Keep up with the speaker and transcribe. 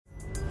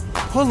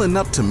Pulling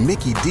up to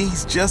Mickey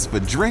D's just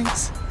for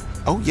drinks?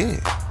 Oh yeah,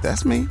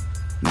 that's me.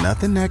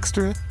 Nothing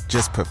extra,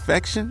 just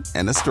perfection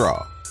and a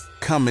straw.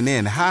 Coming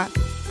in hot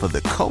for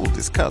the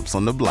coldest cups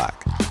on the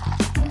block.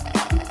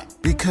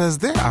 Because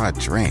there are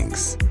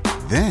drinks.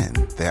 Then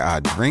there are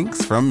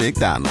drinks from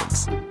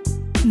McDonald's.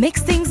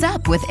 Mix things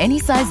up with any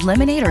size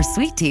lemonade or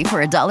sweet tea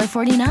for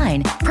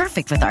 $1.49.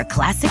 Perfect with our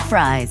classic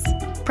fries.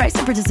 Price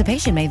and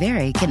participation may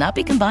vary. Cannot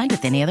be combined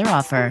with any other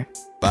offer.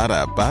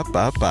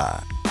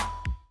 Ba-da-ba-ba-ba.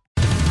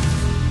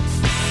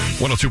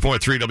 102.3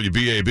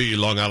 WBAB,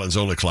 Long Island's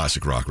only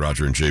classic rock.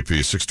 Roger and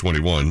JP,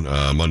 621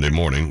 Monday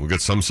morning. We'll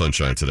get some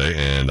sunshine today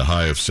and a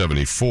high of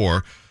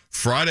 74.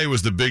 Friday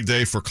was the big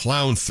day for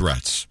clown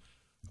threats.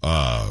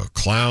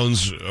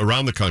 Clowns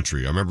around the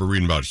country. I remember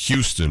reading about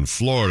Houston,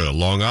 Florida,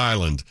 Long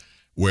Island,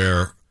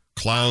 where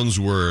clowns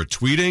were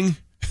tweeting,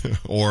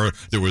 or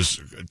there was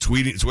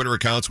Twitter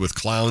accounts with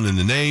clown in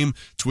the name,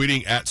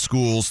 tweeting at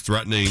schools,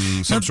 threatening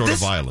some sort of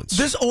violence.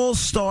 This all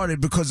started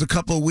because a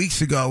couple of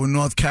weeks ago in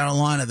North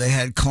Carolina, they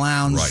had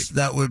clowns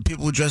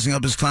people were dressing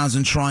up as clowns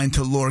and trying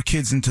to lure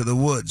kids into the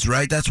woods,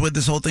 right? That's where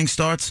this whole thing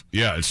starts?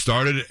 Yeah, it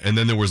started, and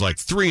then there was like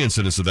 3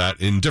 incidents of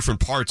that in different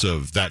parts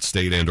of that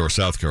state and or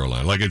South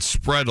Carolina. Like it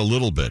spread a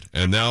little bit,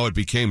 and now it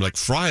became like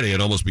Friday,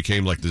 it almost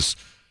became like this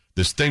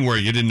thing where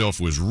you didn't know if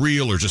it was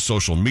real or just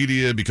social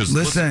media, because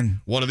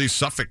one of these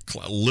Suffolk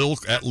Lil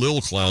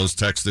clowns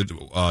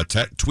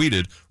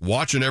tweeted,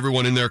 watching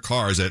everyone in their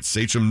cars at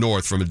Sachem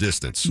North from a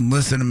distance.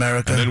 Listen,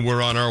 America. And then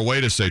we're on our way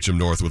to Sachem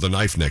North with a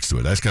knife next to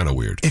it. That's kind of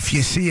weird. If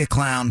you see a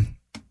clown,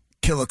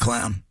 kill a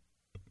clown.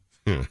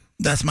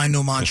 That's my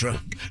new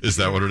mantra. Is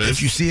that what it is?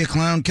 If you see a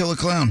clown, kill a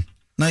clown.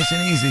 Nice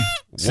and easy.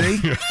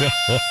 See?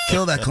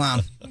 Kill that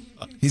clown.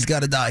 He's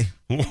got to die.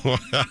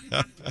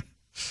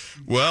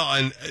 Well,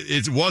 and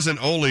it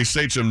wasn't only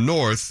Sachem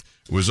North.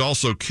 It was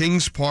also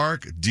Kings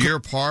Park, Deer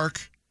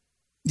Park.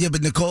 Yeah,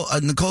 but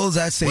Nicole's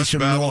at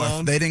Sachem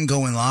North. They didn't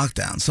go in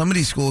lockdown. Some of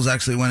these schools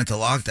actually went into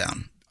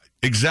lockdown.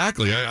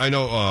 Exactly. I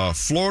know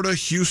Florida,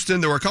 Houston.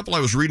 There were a couple I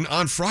was reading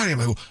on Friday. I'm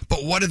like,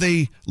 but what are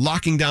they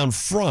locking down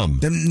from?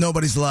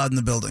 Nobody's allowed in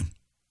the building.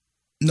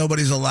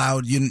 Nobody's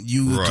allowed.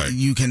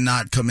 You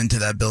cannot come into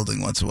that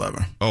building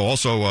whatsoever. Oh,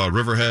 also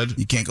Riverhead.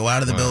 You can't go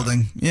out of the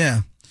building.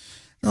 Yeah.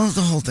 No,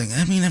 the whole thing.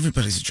 I mean,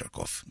 everybody's a jerk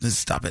off. Just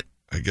stop it.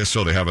 I guess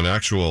so. They have an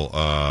actual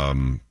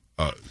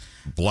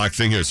black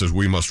thing here. It says,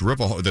 we must rip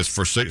a hole. That's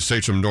for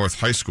Sachem North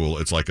High School.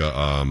 It's like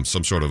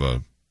some sort of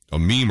a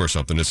meme or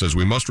something. It says,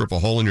 we must rip a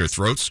hole in your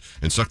throats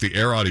and suck the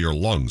air out of your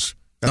lungs.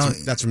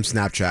 That's from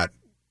Snapchat.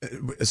 A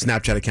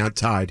Snapchat account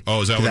tied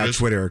to that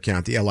Twitter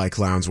account, the LI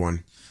Clowns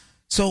one.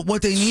 So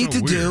what they need to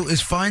do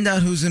is find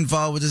out who's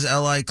involved with this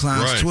LI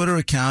Clowns Twitter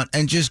account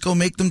and just go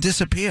make them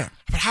disappear.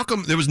 But how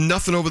come there was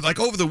nothing over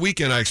the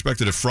weekend? I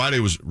expected if Friday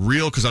was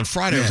real, because on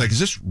Friday I was like, is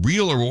this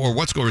real or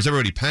what's going on? Is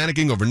everybody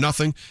panicking over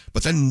nothing?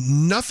 But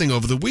then nothing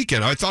over the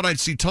weekend. I thought I'd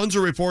see tons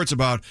of reports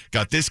about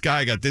got this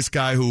guy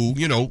who,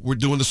 we're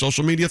doing the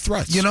social media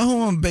threats. You know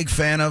who I'm a big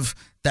fan of?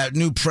 That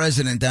new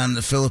president down in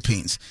the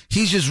Philippines.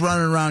 He's just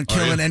running around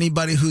killing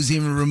anybody who's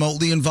even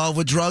remotely involved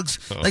with drugs.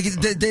 Like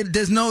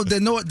they're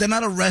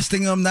not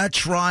arresting him, not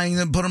trying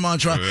to put him on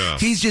trial. Yeah.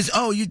 He's just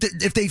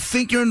if they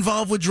think you're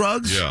involved with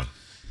drugs,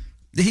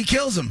 he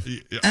kills them.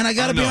 Yeah. And I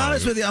got to be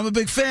honest with you, I'm a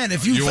big fan.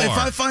 If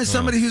I find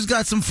somebody who's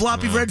got some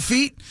floppy red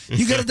feet,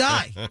 you got to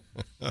die.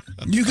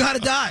 You got to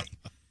die.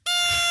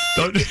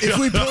 If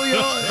we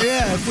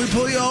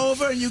pull you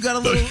over and you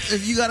got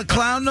if you got a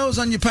clown nose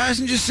on your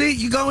passenger seat,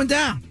 you're going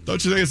down.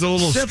 Don't you think it's a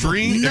little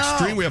extreme?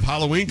 No. We have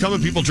Halloween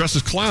coming, people dress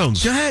as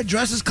clowns. Go ahead,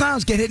 dress as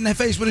clowns, get hit in the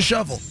face with a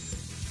shovel.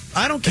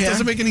 I don't care. It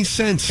doesn't make any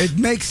sense. It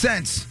makes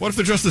sense. What if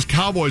they're dressed as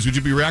cowboys? Would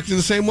you be reacting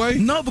the same way?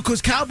 No,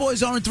 because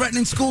cowboys aren't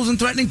threatening schools and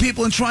threatening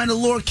people and trying to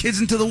lure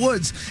kids into the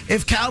woods.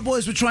 If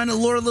cowboys were trying to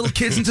lure little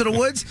kids into the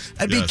woods,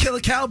 I'd be Kill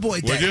a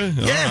Cowboy Day. Would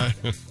you? Yeah,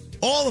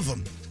 all of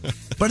them.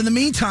 But in the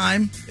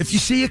meantime, if you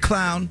see a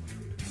clown,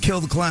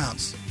 kill the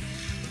clowns.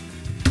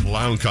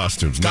 Clown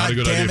costumes. Not a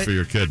good idea for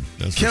your kid.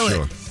 That's for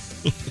sure.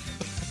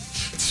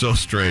 It's so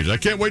strange. I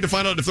can't wait to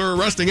find out if they're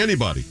arresting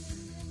anybody.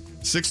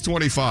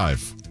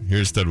 625.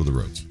 Here's Ted with the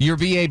roads. Your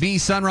BAB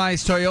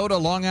Sunrise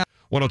Toyota Long Island.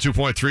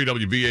 102.3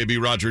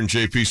 WBAB, Roger and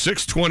JP,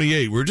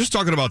 628. We were just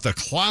talking about the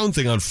clown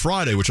thing on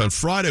Friday, which on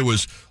Friday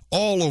was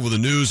all over the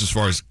news as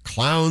far as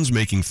clowns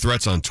making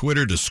threats on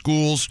Twitter to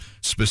schools,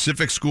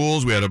 specific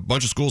schools. We had a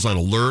bunch of schools on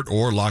alert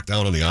or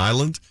lockdown on the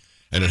island,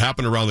 and it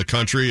happened around the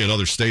country and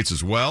other states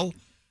as well.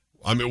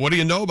 I mean, what do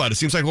you know about it? It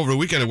seems like over the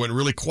weekend it went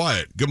really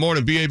quiet. Good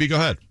morning, BAB. Go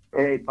ahead.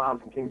 Hey,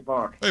 Bob from Kings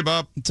Park. Hey,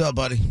 Bob. What's up,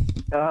 buddy?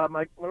 One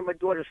of my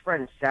daughter's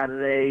friends,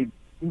 Saturday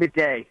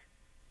midday,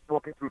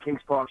 walking through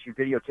Kings Park, she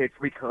videotaped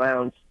 3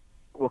 clowns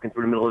walking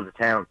through the middle of the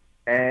town.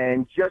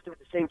 And just at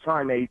the same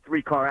time, a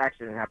 3-car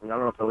accident happened. I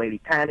don't know if the lady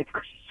panicked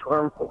because she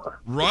saw him for her.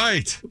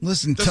 Right.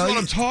 Listen, that's what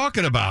I'm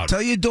talking about.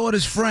 Tell your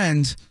daughter's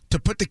friends to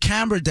put the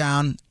camera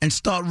down and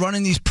start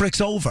running these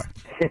pricks over.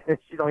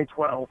 She's only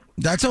 12.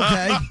 That's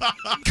okay.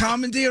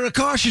 Commandeer a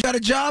car. She's got a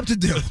job to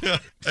do.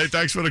 Hey,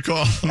 thanks for the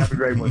call. Have a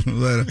great one.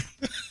 Later.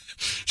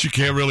 She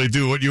can't really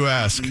do what you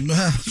ask.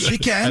 She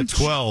can. At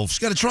 12. She's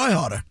got to try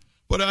harder.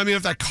 But, I mean,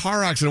 if that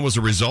car accident was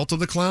a result of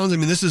the clowns, I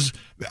mean, is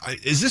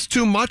this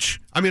too much?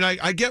 I mean,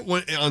 I get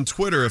on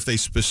Twitter if they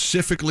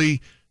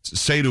specifically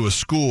say to a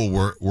school,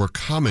 we're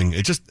coming.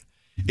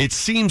 It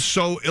seems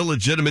so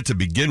illegitimate to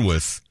begin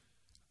with.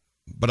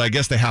 But I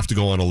guess they have to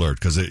go on alert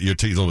because you're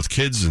dealing with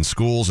kids and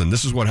schools, and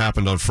this is what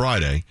happened on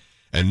Friday.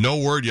 And no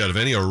word yet of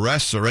any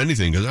arrests or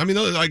anything. Because I mean,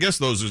 I guess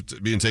those are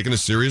being taken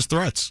as serious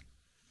threats.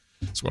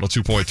 It's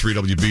 102.3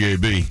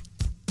 WBAB.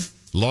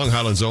 Long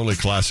Island's only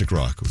classic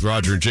rock with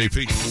Roger and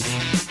JP.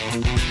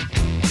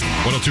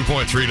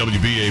 102.3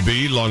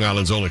 WBAB, Long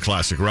Island's only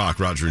classic rock,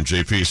 Roger and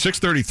JP.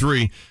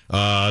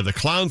 6:33, the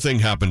clown thing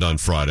happened on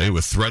Friday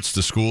with threats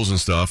to schools and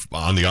stuff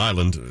on the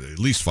island, at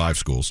least 5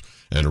 schools,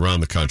 and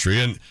around the country.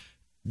 And,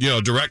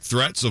 direct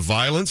threats of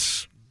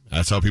violence.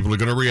 That's how people are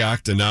going to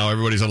react, and now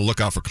everybody's on the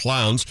lookout for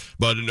clowns.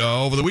 But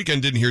over the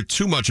weekend, didn't hear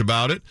too much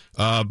about it.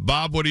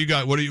 Bob, what do you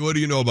got? What do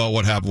you know about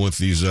what happened with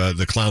these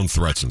the clown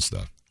threats and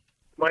stuff?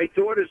 My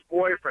daughter's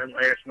boyfriend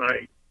last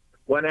night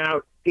went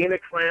out in a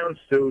clown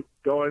suit,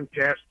 going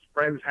past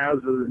friends'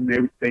 houses,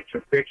 and they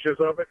took pictures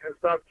of it and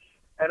stuff.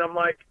 And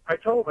I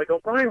told him, I go,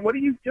 Brian, what are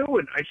you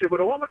doing? I said,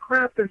 with all the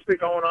crap that's been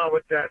going on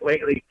with that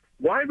lately,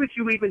 why would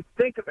you even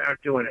think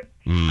about doing it?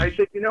 I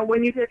said,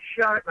 when you get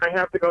shot and I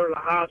have to go to the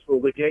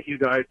hospital to get you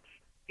guys,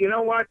 you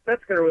know what?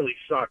 That's going to really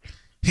suck.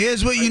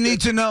 Here's what you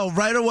need to know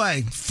right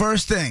away.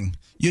 First thing,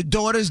 your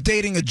daughter's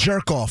dating a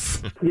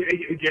jerk-off.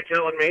 You're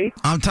telling me?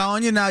 I'm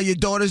telling you now, your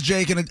daughter's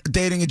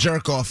dating a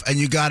jerk-off, and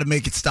you got to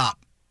make it stop.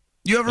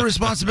 You have a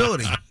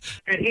responsibility.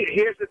 And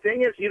here's the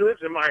thing is, he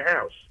lives in my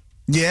house.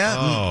 Yeah.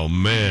 Oh,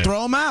 man.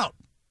 Throw him out.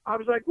 I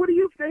was like, what are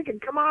you thinking?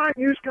 Come on,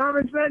 use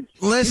common sense.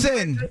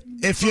 Listen,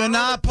 if you're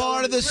not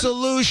part of the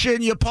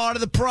solution, you're part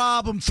of the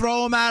problem.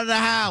 Throw him out of the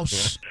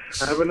house.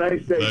 Have a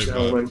nice day, Thanks,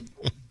 gentlemen.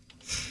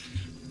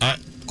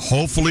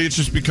 Hopefully it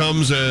just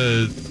becomes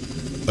a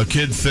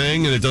kid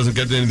thing and it doesn't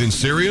get to anything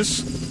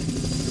serious.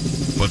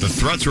 But the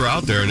threats are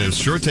out there, and it's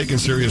sure taken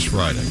serious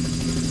Friday.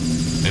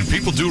 And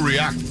people do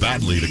react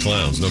badly to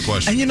clowns, no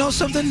question. And you know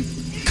something?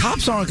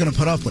 Cops aren't going to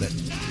put up with it.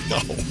 No.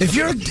 If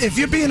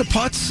you're being a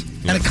putz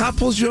and a cop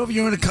pulls you over,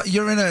 you're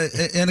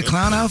in a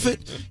clown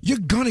outfit, you're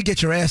gonna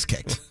get your ass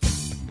kicked.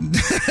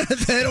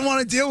 They don't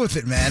want to deal with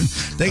it, man.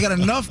 They got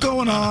enough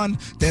going on.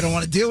 They don't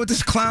want to deal with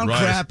this clown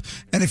crap.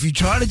 And if you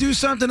try to do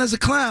something as a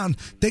clown,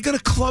 they're gonna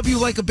club you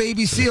like a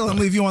baby seal and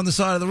leave you on the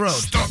side of the road.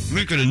 Stop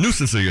making a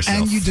nuisance of yourself.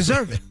 And you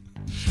deserve it.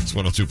 It's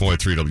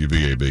 102.3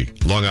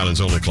 WBAB. Long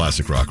Island's only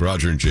classic rock,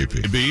 Roger and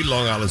JP.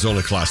 Long Island's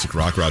only classic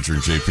rock, Roger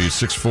and JP.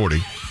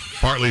 640.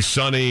 Partly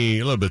sunny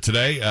a little bit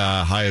today,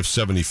 high of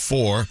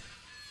 74.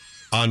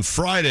 On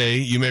Friday,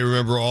 you may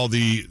remember all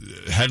the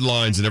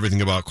headlines and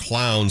everything about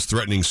clowns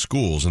threatening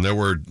schools. And there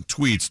were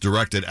tweets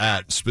directed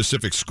at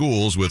specific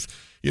schools with,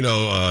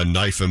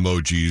 knife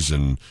emojis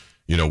and,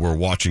 we're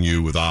watching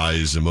you with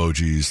eyes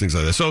emojis, things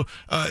like that. So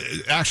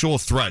actual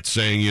threats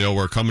saying,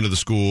 we're coming to the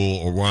school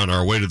or we're on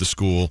our way to the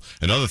school,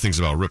 and other things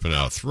about ripping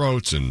out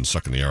throats and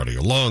sucking the air out of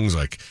your lungs.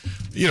 Like,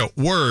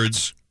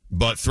 words,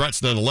 but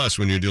threats nonetheless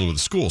when you're dealing with a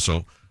school.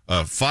 So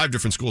 5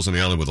 different schools on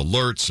the island with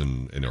alerts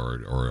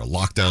or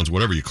lockdowns,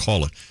 whatever you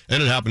call it.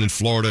 And it happened in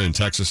Florida and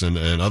Texas and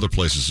other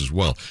places as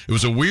well. It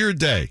was a weird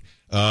day.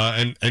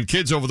 And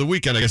kids over the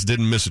weekend, I guess,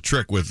 didn't miss a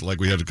trick with, like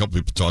we had a couple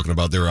people talking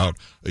about, they're out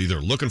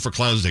either looking for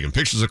clowns, taking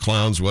pictures of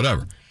clowns,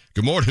 whatever.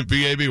 Good morning,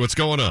 BAB. What's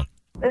going on?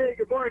 Hey,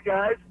 good morning,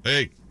 guys.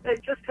 Hey. Hey,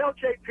 just tell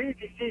JP if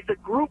he sees a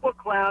group of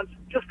clowns,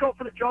 just go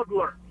for the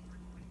juggler.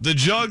 The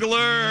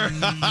juggler.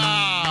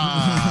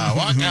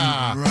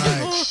 Waka.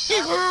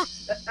 Right.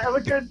 Have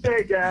a good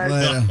day, guys.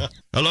 Later.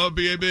 Hello,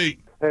 BAB. Hey,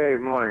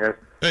 good morning, guys.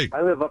 Hey.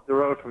 I live up the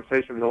road from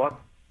Station North,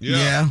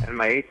 Yeah. and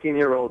my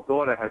 18-year-old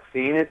daughter has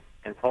seen it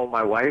and told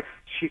my wife.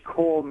 She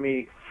called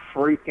me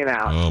freaking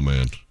out. Oh,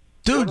 man.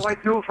 Dude, What do I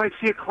do if I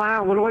see a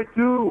clown? What do I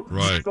do?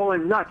 Right. She's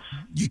going nuts.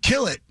 you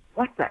kill it.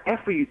 What the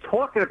F are you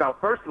talking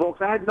about, first of all,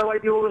 because I had no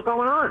idea what was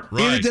going on.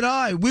 Right. Neither did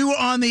I. We were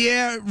on the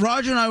air.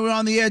 Roger and I were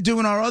on the air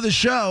doing our other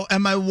show,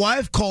 and my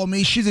wife called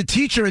me. She's a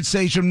teacher at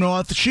Sachem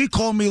North. She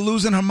called me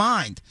losing her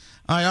mind.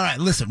 All right,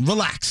 listen,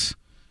 relax.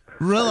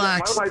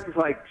 Relax. My wife is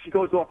like, she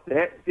goes off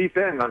the deep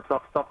end on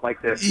stuff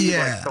like this. She's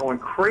like going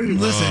crazy.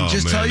 Listen, Oh,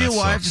 just man, tell your that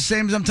wife sucks. the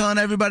same as I'm telling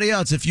everybody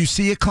else. If you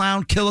see a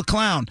clown, kill a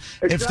clown.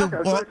 Exactly.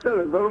 That's what I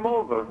said. Run him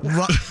over.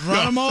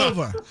 Run him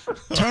over.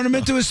 Turn him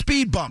into a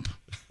speed bump.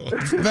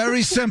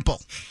 Very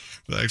simple.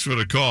 Thanks for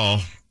the call.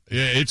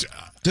 Yeah, it's...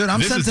 Dude,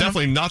 this is sensing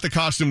definitely not the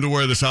costume to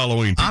wear this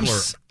Halloween.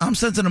 I'm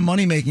sensing a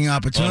money-making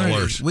opportunity.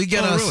 alert. We get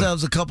Oh, really?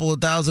 ourselves a couple of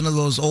thousand of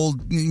those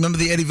old, remember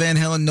the Eddie Van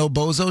Halen No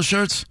Bozo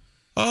shirts?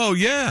 Oh,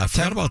 yeah. I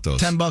forgot about those.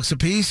 $10 a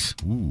piece.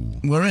 Ooh,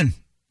 We're in.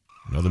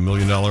 another $1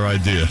 million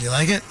idea. You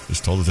like it?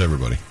 Just told it to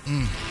everybody.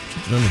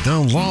 Keep it on the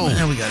down low.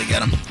 Yeah, we got to get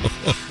them.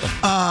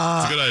 It's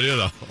a good idea,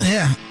 though.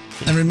 Yeah.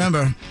 And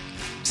remember,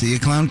 see a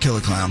clown, kill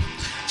a clown.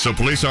 So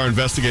police are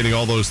investigating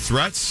all those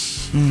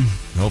threats.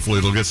 Hopefully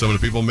it'll get some of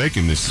the people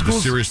making these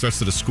serious threats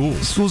to the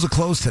schools. Schools are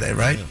closed today,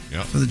 right?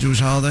 Yeah. For the Jewish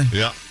holiday.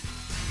 Yeah.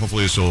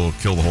 Hopefully this will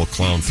kill the whole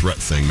clown threat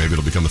thing. Maybe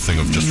it'll become a thing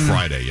of just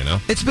Friday, you know?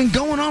 It's been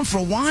going on for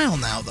a while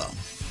now, though.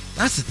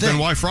 That's the thing. Then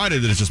why Friday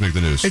did it just make the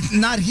news? It's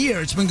not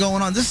here. It's been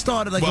going on. This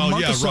started like a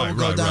month or so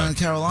ago down in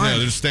Carolina. Yeah,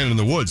 they're just standing in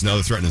the woods. Now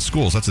they're threatening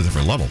schools. That's a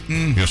different level.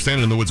 You know,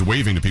 standing in the woods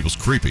waving to people's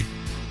creepy.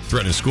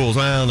 Threatening schools,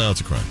 well, now it's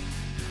a crime.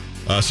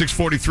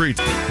 643.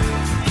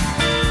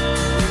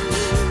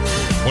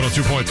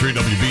 102.3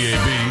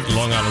 WBAB,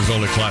 Long Island's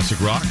only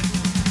classic rock.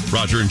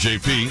 Roger and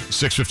JP,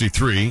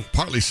 653,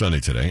 partly sunny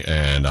today,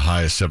 and a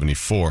high of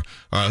 74. All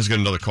right, let's get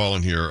another call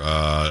in here.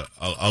 A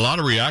lot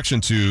of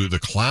reaction to the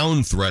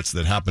clown threats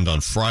that happened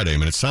on Friday. I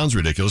mean, it sounds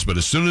ridiculous, but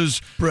as soon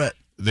as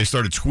they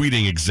started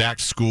tweeting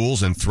exact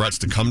schools and threats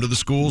to come to the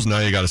schools, now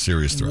you got a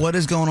serious threat. What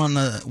is going on?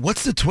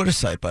 What's the Twitter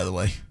site, by the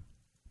way?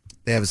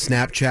 They have a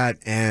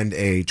Snapchat and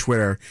a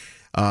Twitter.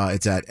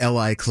 It's at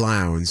LI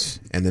Clowns,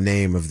 and the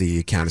name of the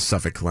account is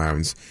Suffolk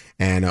Clowns,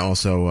 and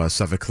also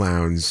Suffolk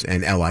Clowns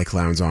and LI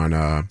Clowns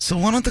on So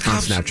why don't the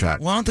cops Snapchat?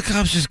 Why don't the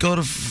cops just go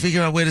to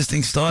figure out where this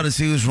thing started,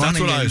 see who's running?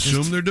 That's what I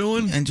assume they're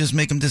doing, and just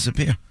make them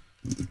disappear.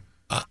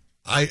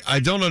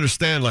 I don't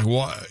understand, like,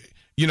 why.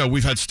 You know,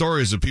 we've had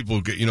stories of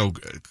people,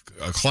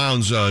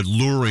 clowns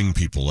luring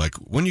people. Like,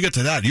 when you get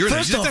to that,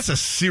 that's a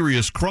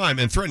serious crime,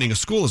 and threatening a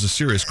school is a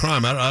serious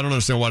crime. I don't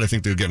understand why they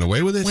think they're getting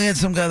away with it. We had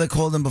some guy that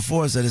called him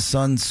before, said his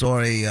son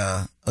saw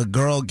a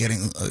girl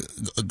getting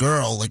a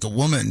girl, like a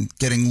woman,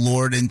 getting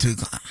lured into.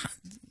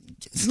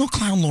 There's no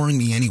clown luring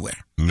me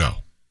anywhere.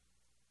 No.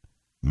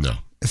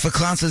 If a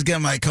clown says, "Get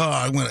in my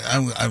car," I'm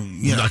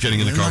not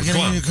getting in the car. Not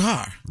getting in your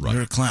car. Right.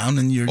 You're a clown,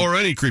 and you're or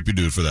any creepy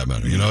dude for that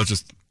matter. You know, it's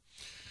just.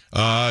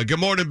 Good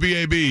morning,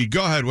 BAB.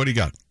 Go ahead. What do you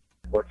got?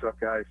 What's up,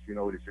 guys? You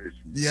know what this is.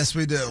 Yes,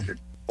 we do.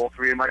 All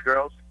three of my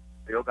girls,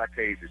 they all got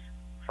tasers.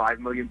 5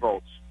 million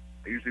volts.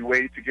 I usually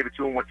waited to give it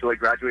to them until I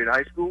graduated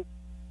high school.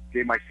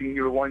 Gave my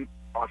senior one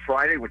on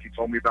Friday when she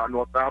told me about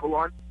North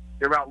Babylon.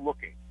 They're out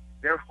looking.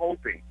 They're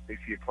hoping they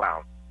see a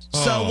clown.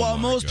 So while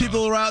most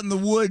people are out in the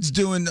woods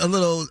doing a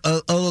little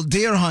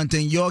deer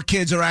hunting, your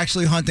kids are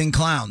actually hunting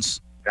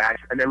clowns.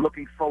 And they're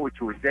looking forward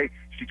to it.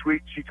 She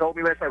told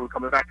me last night we're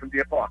coming back from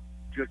Deer Park.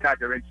 Just had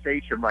their in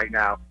station right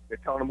now. They're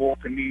telling them all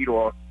to meet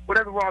or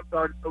whatever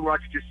Roger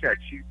just said.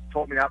 She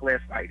told me that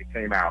last night. It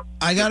came out.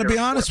 I got to be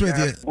honest with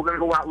you. We're going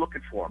to go out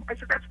looking for them. I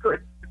said, that's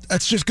good.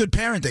 That's just good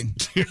parenting.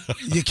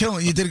 You're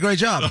killing. You did a great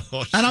job.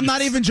 And I'm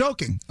not even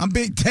joking. I'm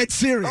being dead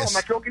serious. No, I'm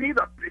not joking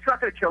either. It's not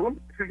going to kill them.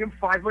 It's going to give them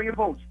 5 million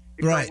volts.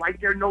 It's going to light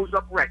their nose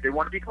up red. They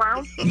want to be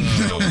clowns? I'm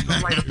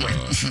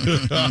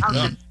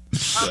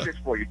just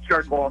for you.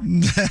 Jerk off.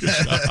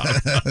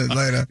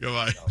 Later.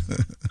 Goodbye.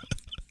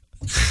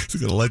 He's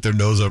going to light their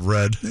nose up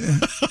red. Yeah.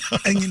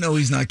 And you know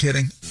he's not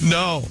kidding.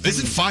 No.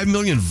 Isn't 5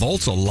 million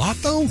volts a lot,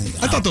 though?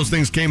 I thought those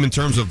things came in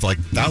terms of, like,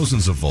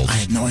 thousands of volts. I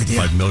have no idea.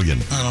 5 million.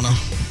 I don't know.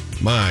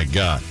 My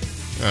God.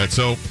 All right,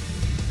 so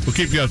we'll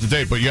keep you up to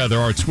date. But, yeah, there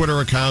are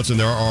Twitter accounts, and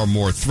there are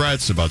more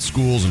threats about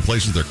schools and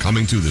places they're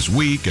coming to this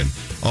week and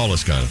all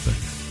this kind of thing.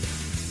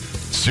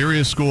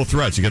 Serious school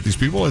threats. You get these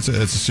people, it's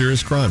a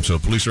serious crime. So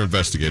police are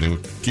investigating.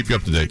 We'll keep you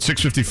up to date.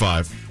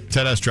 6:55,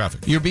 Ted has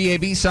traffic. Your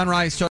BAB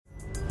Sunrise.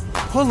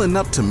 Pulling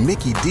up to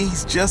Mickey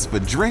D's just for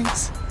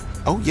drinks?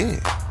 Oh, yeah,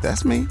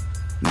 that's me.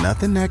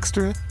 Nothing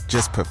extra,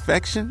 just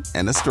perfection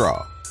and a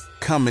straw.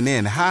 Coming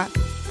in hot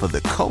for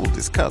the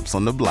coldest cups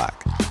on the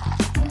block.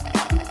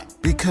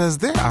 Because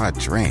there are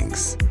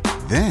drinks.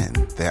 Then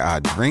there are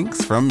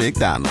drinks from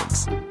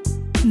McDonald's.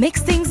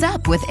 Mix things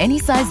up with any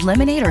size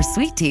lemonade or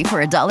sweet tea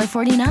for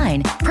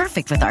 $1.49.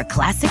 Perfect with our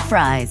classic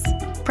fries.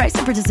 Price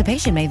and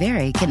participation may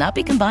vary. Cannot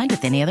be combined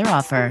with any other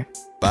offer.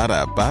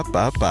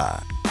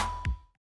 Ba-da-ba-ba-ba.